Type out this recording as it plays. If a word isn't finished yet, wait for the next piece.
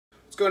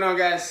going on,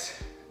 guys?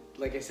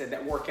 Like I said,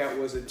 that workout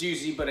was a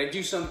doozy, but I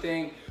do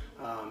something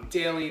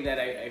daily that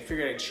I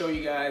figured I'd show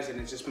you guys,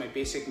 and it's just my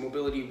basic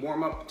mobility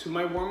warm-up to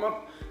my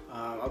warm-up.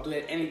 I'll do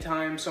it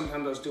anytime.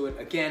 Sometimes I'll do it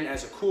again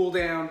as a cool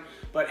down,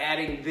 but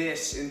adding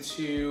this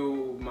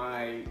into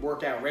my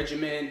workout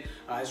regimen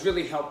has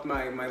really helped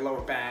my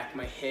lower back,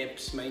 my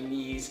hips, my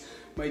knees,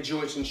 my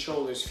joints and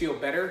shoulders feel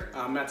better.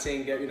 I'm not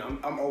saying that,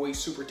 I'm always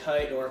super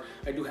tight, or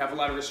I do have a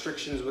lot of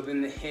restrictions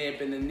within the hip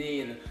and the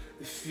knee and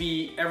the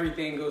feet.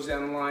 Everything goes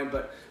down the line,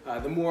 but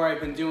the more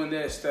I've been doing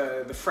this,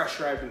 the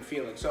fresher I've been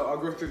feeling. So I'll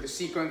go through the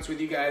sequence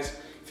with you guys.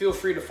 Feel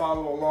free to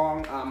follow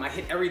along. I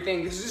hit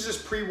everything. This is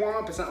just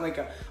pre-warm-up. It's not like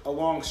a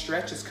long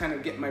stretch. It's kind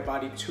of getting my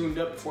body tuned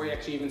up before you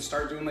actually even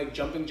start doing like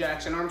jumping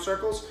jacks and arm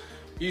circles.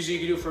 Usually you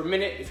can do it for a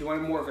minute. If you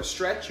want more of a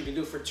stretch, you can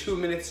do it for 2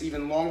 minutes,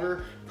 even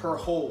longer per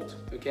hold,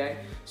 okay?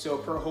 So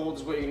per hold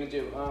is what you're gonna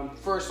do.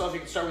 First off, you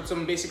can start with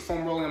some basic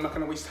foam rolling. I'm not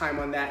gonna waste time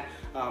on that.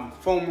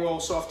 Foam roll,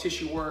 soft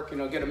tissue work,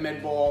 get a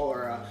med ball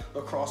or a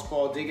lacrosse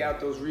ball, dig out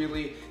those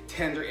really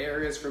tender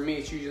areas. For me,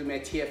 it's usually my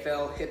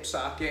TFL, hip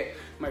socket,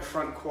 my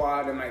front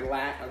quad, and my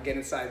lat. I'll get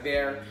inside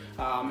there.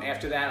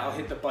 After that, I'll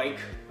hit the bike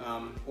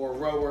or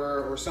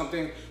rower or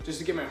something just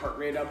to get my heart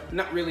rate up.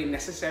 Not really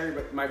necessary,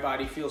 but my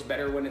body feels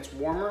better when it's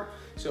warmer.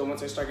 So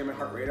once I start getting my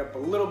heart rate up a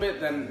little bit,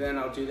 then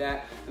I'll do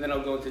that, and then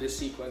I'll go into the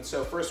sequence.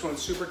 So first one,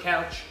 super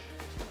couch.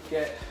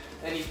 Get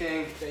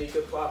anything that you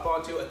could flop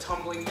onto, a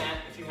tumbling mat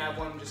if you have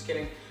one. I'm just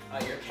kidding.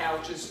 Your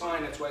couch is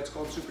fine. That's why it's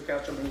called super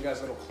couch. I'm bringing you guys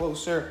a little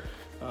closer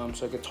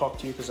so I could talk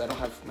to you because I don't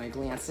have my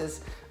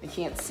glasses. I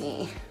can't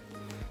see.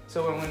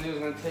 So what I'm gonna do is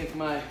I'm gonna take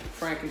my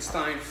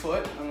Frankenstein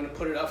foot. I'm gonna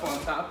put it up on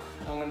top.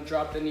 I'm gonna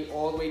drop the knee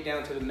all the way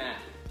down to the mat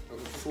or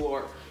the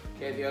floor.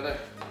 Okay, the other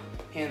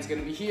hand's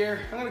gonna be here.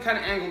 I'm gonna kind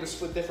of angle this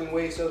foot different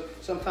ways. So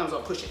sometimes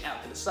I'll push it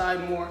out to the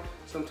side more.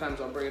 Sometimes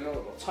I'll bring it a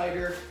little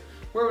tighter.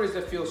 Wherever it is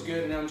that feels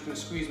good. And now I'm just gonna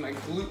squeeze my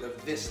glute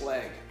of this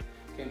leg.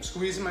 Okay, I'm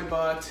squeezing my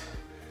butt,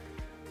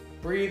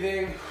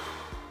 breathing,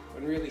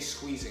 and really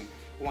squeezing.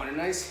 I want a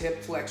nice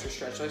hip flexor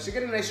stretch. So I should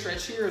get a nice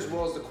stretch here as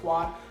well as the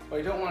quad. What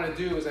I don't wanna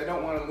do is I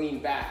don't wanna lean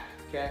back,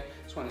 okay?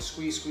 Just wanna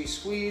squeeze, squeeze,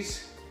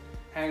 squeeze.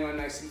 Hang on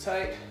nice and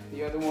tight.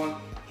 The other one,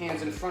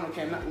 hands in front.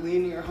 Okay, I'm not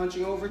leaning or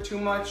hunching over too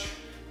much.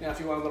 Now if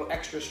you want a little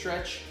extra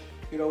stretch,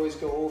 you could always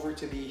go over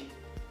to the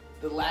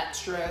lat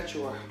stretch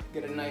or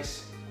get a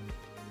nice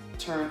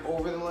turn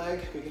over the leg.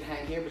 We can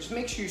hang here, but just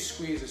make sure you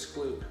squeeze this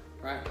glute,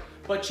 right?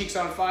 Butt cheeks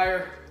on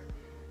fire,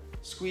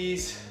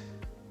 squeeze.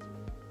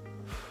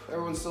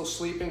 Everyone's still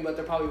sleeping, but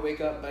they'll probably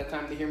wake up by the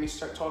time they hear me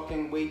start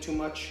talking way too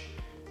much,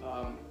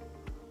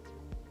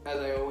 as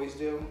I always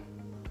do.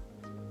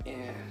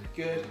 And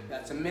good,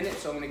 that's a minute,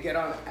 so I'm gonna get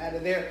on out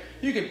of there.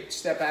 You can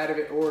step out of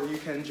it, or you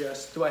can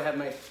just, do I have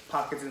my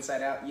pockets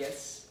inside out?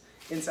 Yes,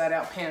 inside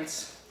out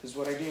pants is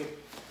what I do.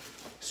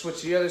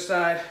 Switch to the other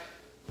side,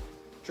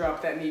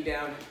 drop that knee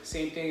down,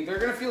 same thing. They're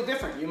gonna feel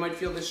different. You might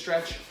feel this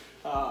stretch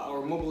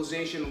or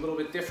mobilization a little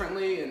bit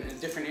differently in a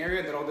different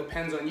area. That all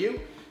depends on you.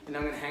 And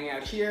I'm gonna hang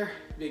out here,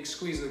 big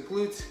squeeze of the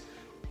glutes.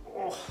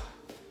 Oh.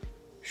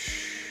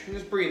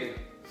 Just breathing.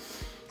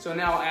 So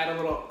now I'll add a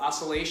little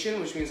oscillation,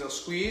 which means I'll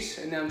squeeze,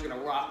 and now I'm just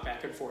gonna rock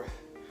back and forth.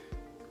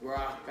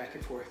 Rock back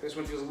and forth. This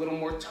one feels a little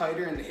more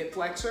tighter in the hip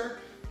flexor.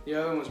 The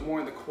other one was more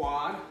in the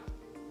quad.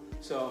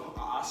 So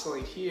I'll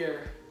oscillate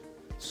here,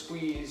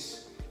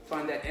 squeeze,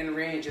 find that end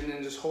range, and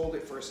then just hold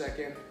it for a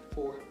second.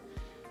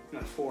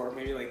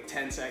 Maybe like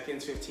 10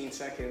 seconds, 15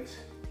 seconds.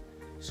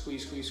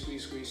 Squeeze, squeeze,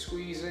 squeeze, squeeze,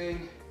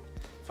 squeezing.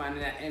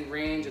 Finding that end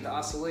range of the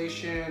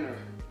oscillation or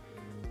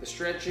the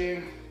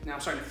stretching. Now I'm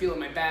starting to feel it in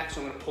my back,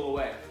 so I'm gonna pull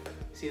away.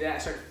 See that? I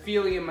started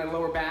feeling it in my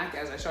lower back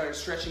as I started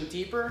stretching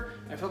deeper.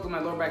 I felt in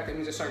my lower back, that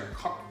means I started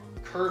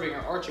curving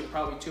or arching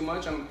probably too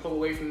much. I'm gonna pull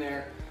away from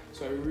there.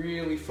 So I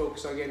really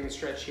focus on getting the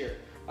stretch here.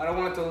 I don't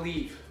want it to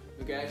leave,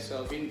 okay?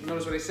 So if you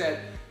notice what I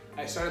said,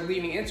 I started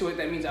leaning into it.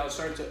 That means I was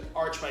starting to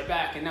arch my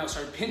back, and now it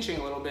started pinching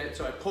a little bit,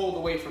 so I pulled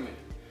away from it.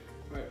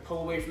 All right, pull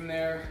away from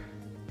there.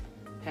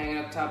 Hanging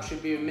up top,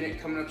 should be a minute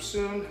coming up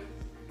soon,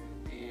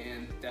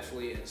 and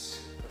definitely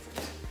is.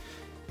 Perfect.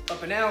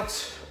 Up and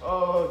out.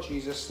 Oh,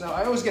 Jesus. Now,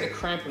 I always get a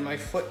cramp in my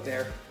foot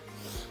there.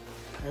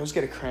 I always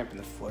get a cramp in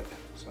the foot,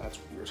 so that's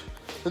weird.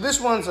 So this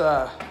one's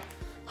a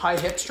high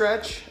hip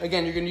stretch.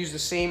 Again, you're gonna use the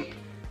same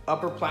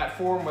upper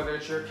platform, whether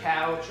it's your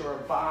couch or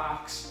a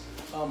box.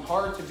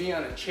 Hard to be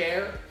on a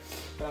chair,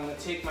 but I'm gonna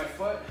take my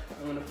foot,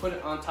 I'm gonna put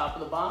it on top of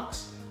the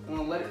box, I'm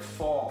gonna let it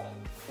fall.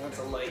 That's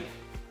a light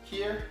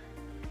here.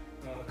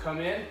 I'm gonna come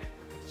in,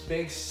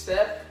 big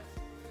step.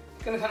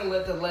 I'm gonna kind of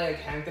let the leg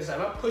hang this out.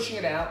 I'm not pushing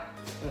it out.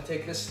 I'm gonna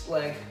take this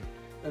leg,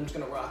 and I'm just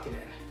gonna rock it in.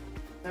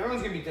 Now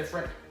everyone's gonna be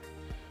different.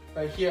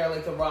 Right here, I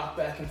like to rock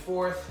back and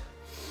forth.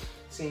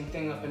 Same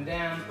thing up and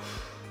down.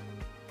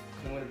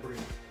 I'm gonna breathe.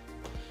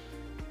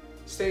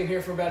 Staying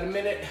here for about a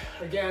minute.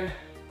 Again,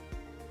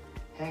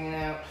 hanging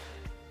out,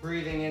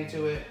 breathing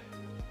into it.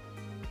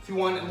 If you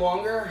want it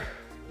longer,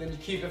 then you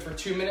keep it for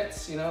 2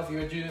 minutes. If you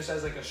would do this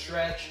as like a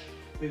stretch,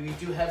 maybe you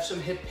do have some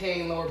hip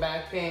pain, lower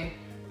back pain,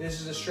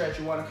 this is a stretch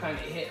you want to kind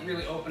of hit,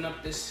 really open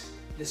up this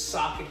this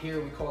socket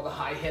here we call the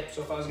high hip.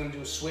 So if I was gonna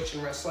do a switch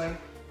in wrestling,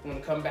 I'm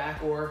gonna come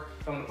back, or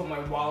if I'm gonna put my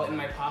wallet in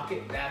my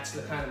pocket, that's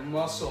the kind of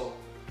muscle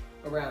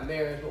around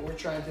there is what we're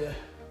trying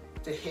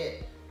to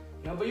hit.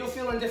 You know, but you'll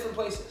feel in different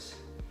places.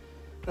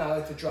 Now I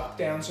like to drop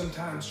down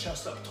sometimes,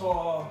 chest up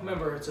tall.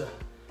 Remember, it's a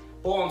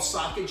ball and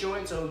socket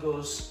joint, so it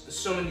goes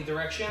so many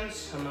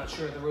directions. I'm not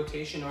sure of the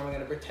rotation, or I'm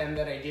gonna pretend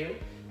that I do.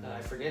 I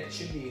forget, it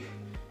should be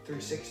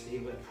 360,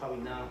 but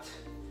probably not.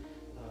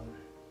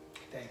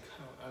 I think,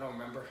 I don't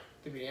remember,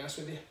 to be honest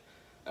with you.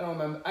 I don't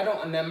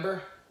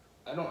remember.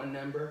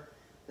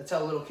 That's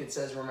how a little kid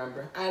says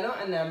remember. I don't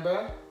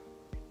remember.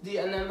 Do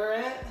you remember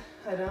it?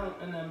 I don't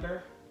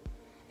remember.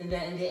 And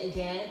then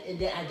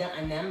I don't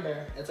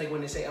remember. It's like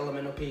when they say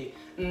elemental P.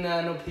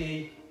 Nano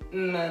P.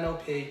 And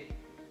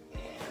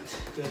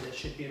good, that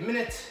should be a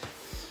minute.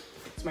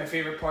 It's my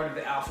favorite part of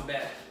the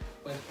alphabet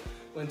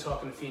when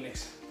talking to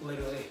Phoenix.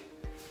 Literally,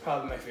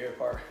 probably my favorite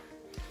part.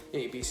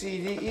 A, B, C,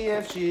 D, E,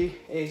 F, G,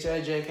 H, I,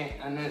 J, K,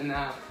 and then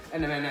now,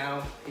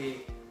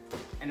 P,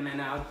 and then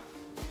out.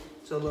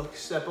 So look,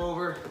 step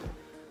over,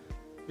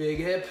 big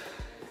hip,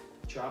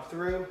 drop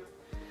through.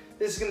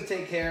 This is gonna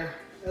take care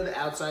of the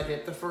outside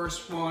hip. The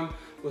first one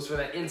was for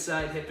that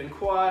inside hip and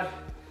quad.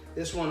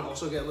 This one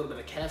also get a little bit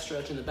of calf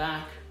stretch in the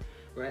back,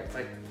 right? If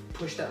I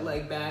push that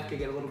leg back, I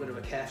get a little bit of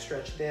a calf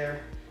stretch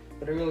there.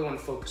 But I really want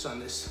to focus on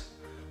this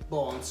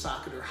ball and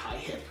socket or high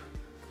hip.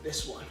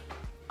 This one,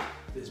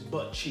 this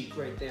butt cheek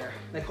right there.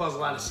 That causes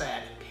a lot of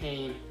sad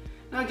pain.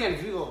 Now again,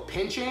 if you go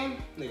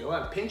pinching, like a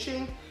lot of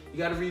pinching, you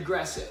gotta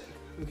regress it.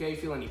 Okay, you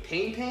feel any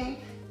pain,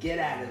 get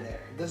out of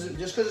there. It doesn't,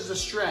 just because it's a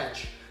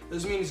stretch,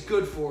 doesn't mean it's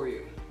good for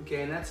you.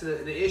 Okay, and that's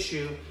the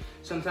issue.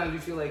 Sometimes you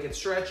feel like it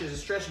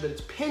stretches, but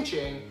it's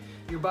pinching,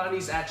 your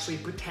body's actually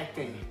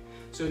protecting.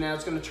 So now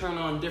it's gonna turn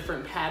on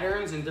different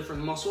patterns and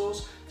different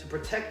muscles to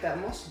protect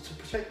that muscle, to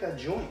protect that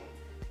joint,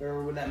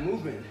 or with that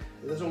movement.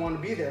 It doesn't wanna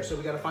be there, so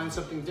we gotta find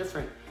something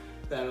different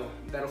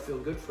that'll feel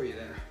good for you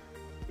there,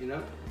 you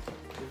know?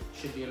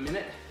 Should be a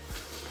minute.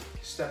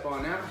 Step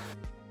on out.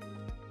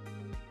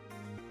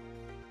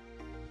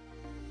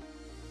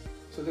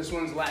 So this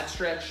one's lat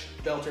stretch,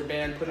 belt or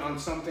band, put on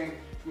something.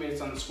 For me, it's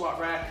on the squat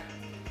rack.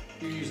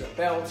 You use a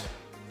belt,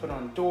 put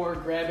on a door,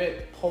 grab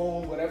it,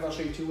 pull, whatever. I'll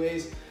show you two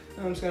ways.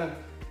 And I'm just gonna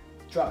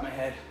drop my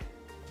head,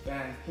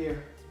 bang,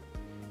 here.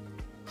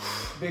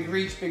 Big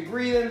reach, big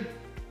breathing.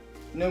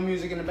 No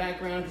music in the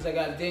background because I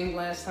got dinged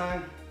last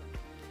time.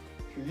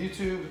 For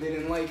YouTube, they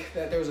didn't like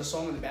that there was a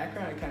song in the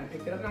background. I kind of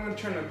picked it up. Now I'm gonna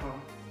turn my palm.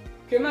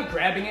 Okay, I'm not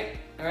grabbing it.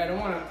 All right,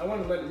 I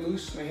wanna let it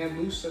loose, my hand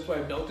loose. That's why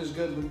a belt is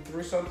good, loop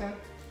through something.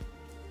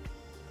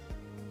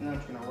 And I'm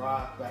just gonna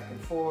rock back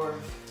and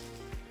forth,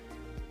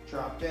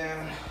 drop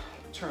down,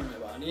 turn my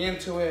body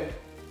into it,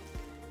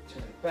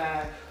 turn it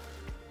back.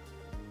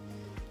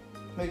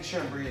 Make sure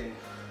I'm breathing.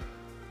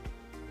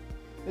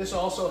 This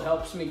also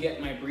helps me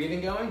get my breathing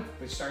going,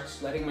 which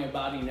starts letting my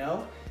body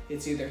know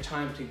it's either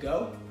time to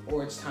go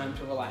or it's time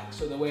to relax.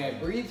 So the way I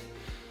breathe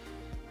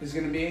is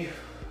gonna be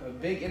a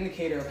big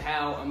indicator of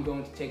how I'm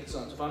going to take this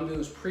on. So if I'm doing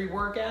this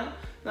pre-workout,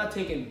 I'm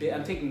taking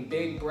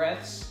big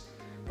breaths,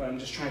 but I'm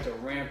just trying to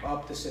ramp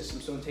up the system.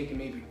 So I'm taking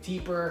maybe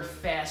deeper,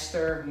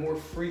 faster, more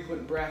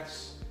frequent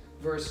breaths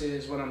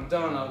versus when I'm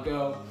done, I'll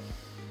go,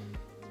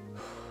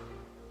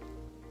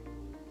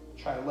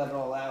 try to let it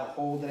all out,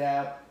 hold it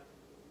out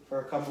for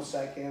a couple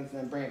seconds,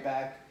 and then bring it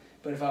back.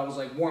 But if I was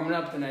like warming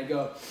up, then I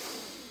go,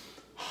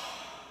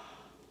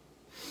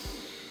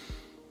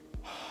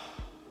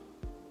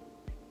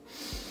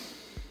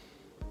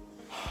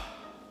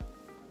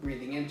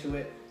 breathing into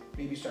it,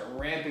 maybe start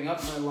ramping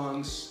up my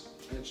lungs,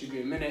 and it should be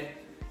a minute,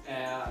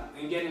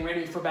 and getting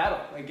ready for battle,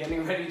 like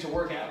getting ready to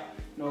work out.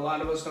 You know, a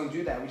lot of us don't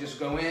do that. We just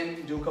go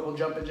in, do a couple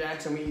jumping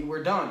jacks, and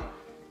we're done.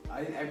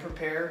 I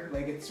prepare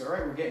like it's all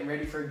right, we're getting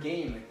ready for a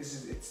game. Like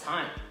it's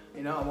time.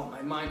 You know, I want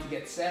my mind to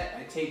get set.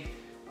 I take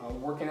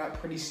working out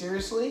pretty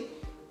seriously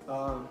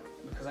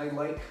because I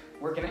like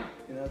working out.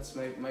 You know, it's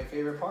my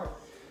favorite part.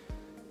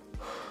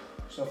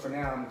 So for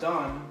now, I'm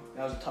done.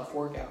 That was a tough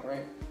workout,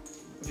 right?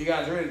 If you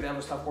guys are ready, that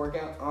was a tough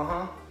workout.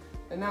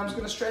 And now I'm just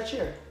gonna stretch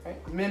here,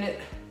 right?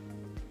 Minute,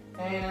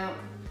 hanging out.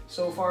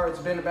 So far, it's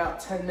been about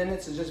 10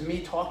 minutes of just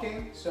me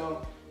talking.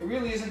 So it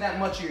really isn't that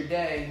much of your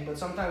day, but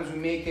sometimes we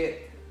make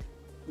it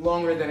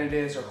longer than it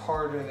is or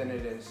harder than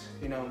it is,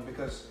 you know,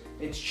 because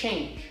it's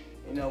change.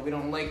 You know, we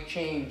don't like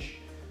change.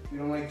 We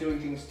don't like doing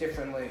things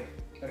differently.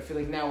 But I feel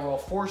like now we're all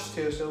forced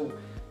to, so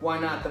why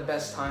not the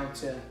best time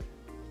to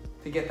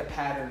get the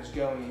patterns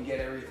going and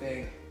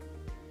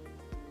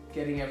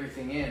getting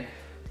everything in,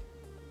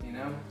 you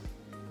know?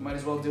 You might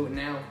as well do it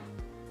now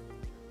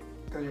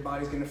because your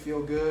body's gonna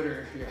feel good,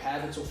 or your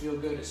habits will feel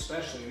good,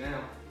 especially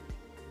now.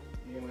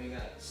 You know, when you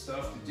got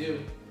stuff to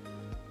do.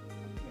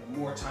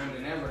 More time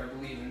than ever, I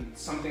believe, and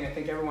something I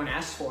think everyone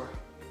asks for.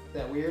 Is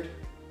that weird?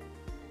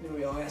 You know,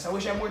 we all ask, I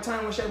wish I had more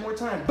time, wish I had more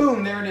time.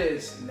 Boom, there it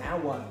is. Now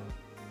what?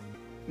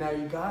 Now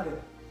you got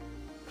it.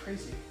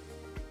 Crazy.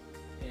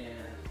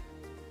 And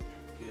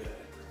good.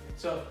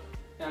 So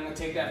now I'm gonna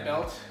take that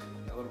belt,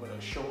 a little bit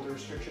of shoulder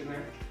restriction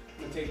there.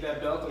 I'm gonna take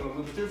that belt, I'm gonna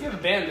loop it through. If you have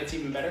a band, that's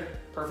even better.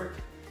 Perfect.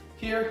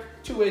 here,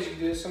 2 ways you can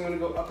do this. I'm gonna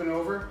go up and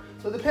over.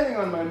 So depending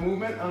on my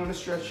movement, I'm gonna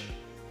stretch,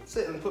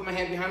 sit and put my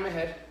hand behind my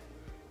head,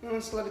 and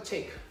let's let it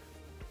take,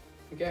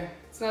 okay?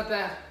 It's not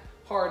that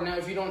hard. Now,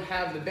 if you don't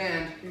have the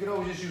band, you can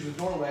always just use a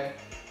doorway.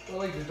 I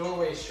like the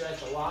doorway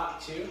stretch a lot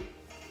too.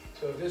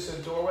 So if this is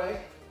a doorway,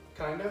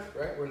 kind of,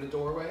 right? We're in the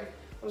doorway.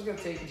 I'm just gonna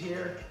take it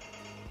here.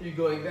 You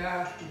go like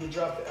that, you can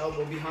drop the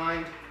elbow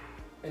behind,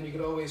 and you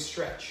can always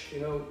stretch, you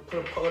know, put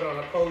a put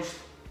on a post.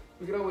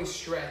 You can always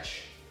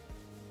stretch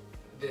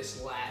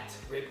this lat,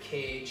 rib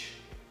cage,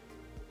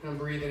 and I'm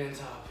breathing in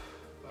top,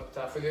 up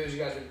top. For those of you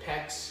guys with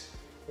pecs,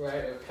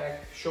 right, or pec,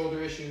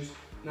 shoulder issues,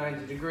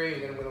 90 degree,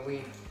 then I'm gonna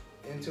lean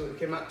into it.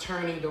 Okay, I'm not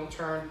turning, don't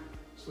turn,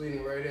 just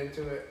leaning right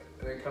into it,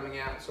 and then coming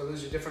out. So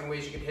those are different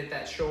ways you can hit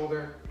that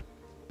shoulder.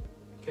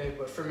 Okay,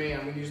 but for me,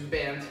 I'm gonna use the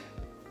band.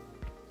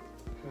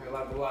 I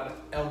have a lot of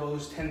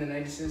elbows,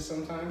 tendinitis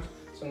sometimes.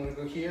 So I'm gonna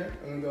go here,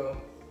 I'm gonna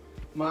go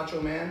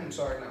Macho Man, I'm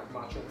sorry, not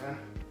Macho Man,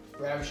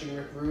 Ravishing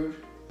Rick Rude.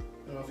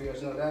 I don't know if you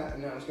guys know that.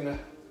 And now I'm just gonna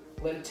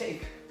let it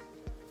take.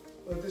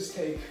 Let this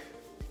take.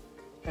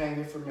 Hang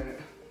there for a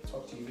minute.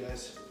 Talk to you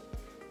guys.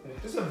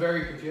 This is a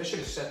very confusing, I should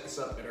have set this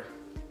up better.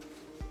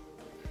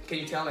 Can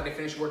you tell that I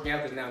finished working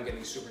out? Because now I'm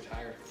getting super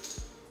tired.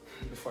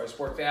 Before I just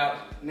worked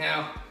out,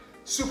 now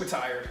super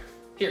tired.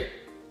 Here.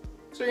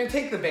 So you're gonna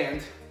take the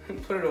band,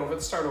 put it over,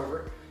 let's start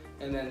over,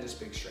 and then this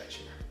big stretch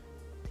here.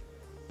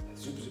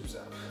 Zoop, zoops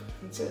up.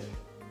 That's it.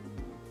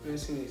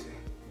 Nice and easy.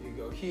 You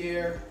go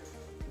here.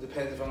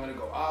 Depends if I'm gonna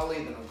go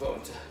ollie, then I'll go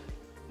into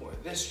more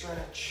of this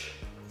stretch.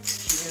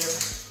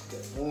 Here.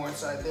 Get more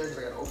inside there because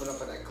I gotta open up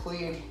for that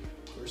clean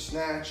or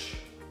snatch.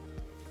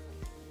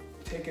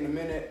 Taking a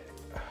minute.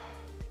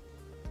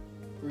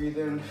 Breathe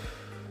in.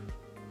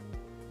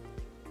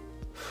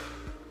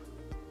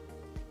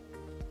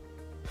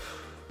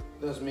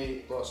 That was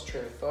me, lost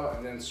train of thought,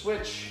 and then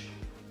switch.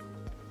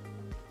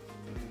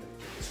 And then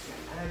get this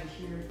guy out of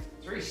here.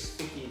 It's very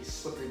sticky,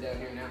 slippery down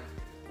here now.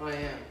 I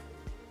am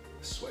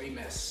a sweaty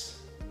mess.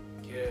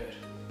 Good.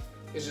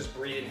 It's just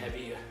breathing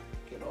heavy.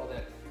 Get all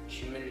that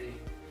humidity.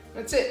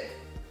 That's it.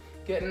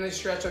 Getting the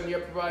stretch on the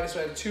upper body. So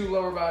I have 2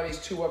 lower bodies,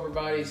 2 upper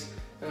bodies.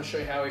 And I'll show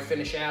you how we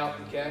finish out,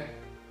 okay?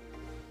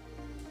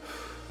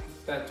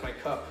 That's my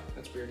cup.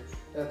 That's weird.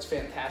 That's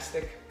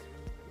fantastic.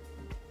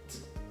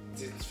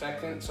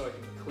 Disinfectant so I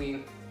can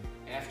clean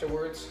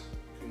afterwards.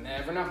 You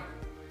never know.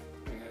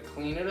 I'm gonna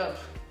clean it up.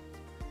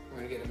 We're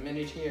gonna get a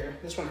minute here.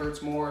 This one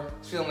hurts more.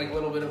 It's feeling like a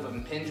little bit of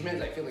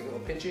impingement. I feel like a little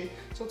pinchy.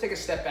 So I'll take a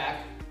step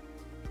back.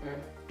 Right.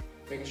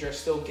 Making sure I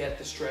still get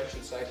the stretch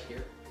inside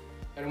here.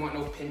 I don't want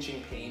no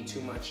pinching pain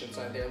too much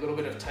inside there. A little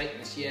bit of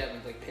tightness, yeah,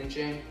 but like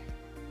pinching.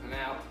 I'm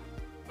out.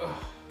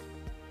 Ugh.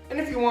 And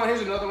if you want,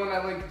 here's another one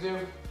I like to do.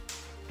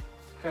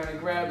 Kind of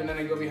grab and then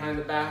I go behind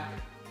the back.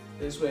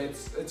 This way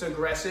it's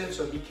aggressive,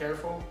 so be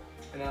careful.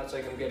 And now it's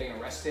like I'm getting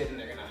arrested and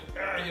they're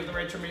gonna, you have the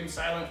right to remain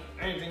silent.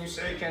 Anything you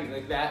say can,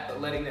 like that,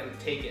 but letting them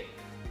take it.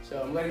 So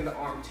I'm letting the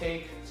arm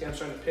take. See, I'm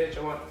starting to pitch.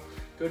 I want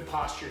good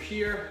posture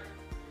here.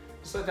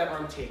 Just let that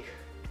arm take.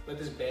 Let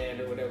this band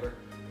or whatever.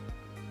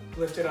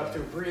 Lift it up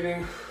through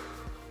breathing.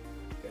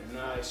 Get a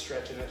nice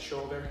stretch in that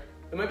shoulder.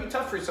 It might be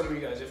tough for some of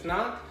you guys. If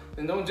not,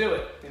 then don't do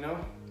it, you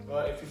know?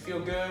 But if you feel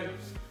good,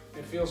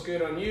 it feels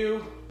good on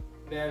you,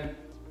 then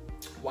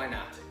why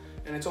not?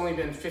 And it's only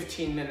been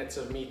 15 minutes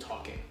of me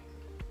talking.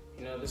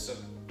 You know, this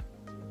is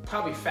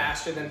probably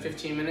faster than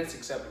 15 minutes,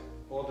 except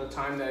all the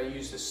time that I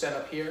use this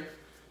setup here.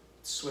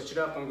 Switch it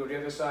up, I'm gonna go to the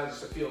other side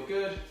just to feel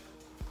good.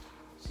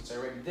 Since I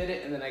already did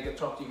it, and then I can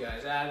talk to you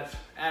guys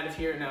out of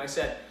here. Now I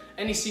said,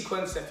 any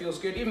sequence that feels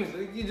good, even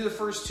if you do the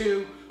first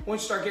 2,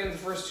 once you start getting the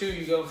first 2,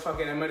 you go, fuck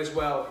it, I might as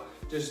well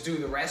just do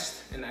the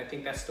rest. And I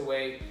think that's the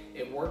way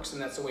it works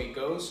and that's the way it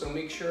goes. So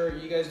make sure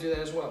you guys do that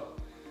as well.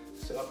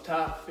 So up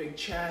top, big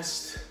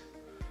chest.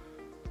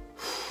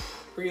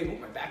 Breathe,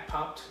 my back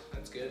popped,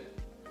 that's good.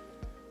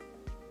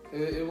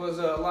 It was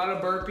a lot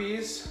of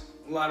burpees,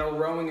 a lot of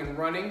rowing and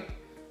running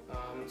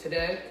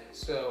today.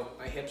 So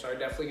my hips are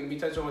definitely gonna be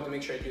tight, so I want to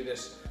make sure I do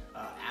this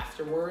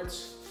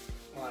afterwards.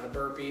 A lot of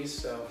burpees,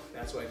 so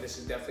that's why this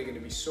is definitely gonna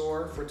be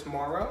sore for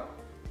tomorrow.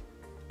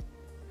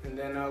 And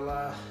then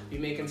I'll be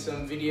making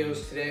some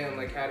videos today on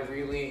like how to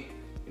really,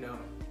 you know,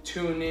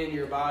 tune in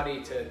your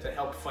body to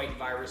help fight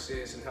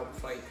viruses and help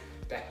fight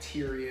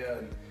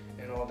bacteria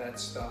and all that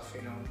stuff,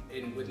 you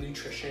know, with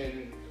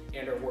nutrition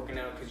and or working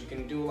out, because you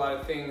can do a lot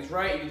of things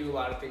right, you can do a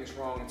lot of things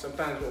wrong, and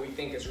sometimes what we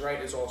think is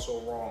right is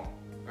also wrong,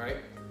 right?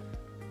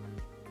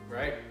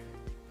 Right?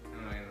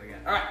 I'm not gonna look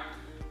at it. All right,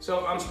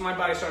 so my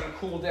body's starting to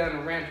cool down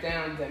and ramp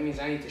down. That means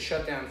I need to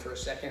shut down for a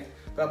second.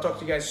 But I'll talk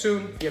to you guys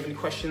soon. If you have any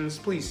questions,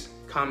 please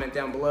comment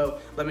down below.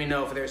 Let me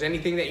know if there's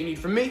anything that you need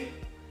from me,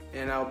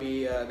 and I'll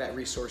be that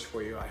resource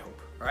for you, I hope.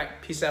 All right,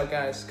 peace out,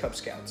 guys. Cub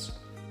Scouts.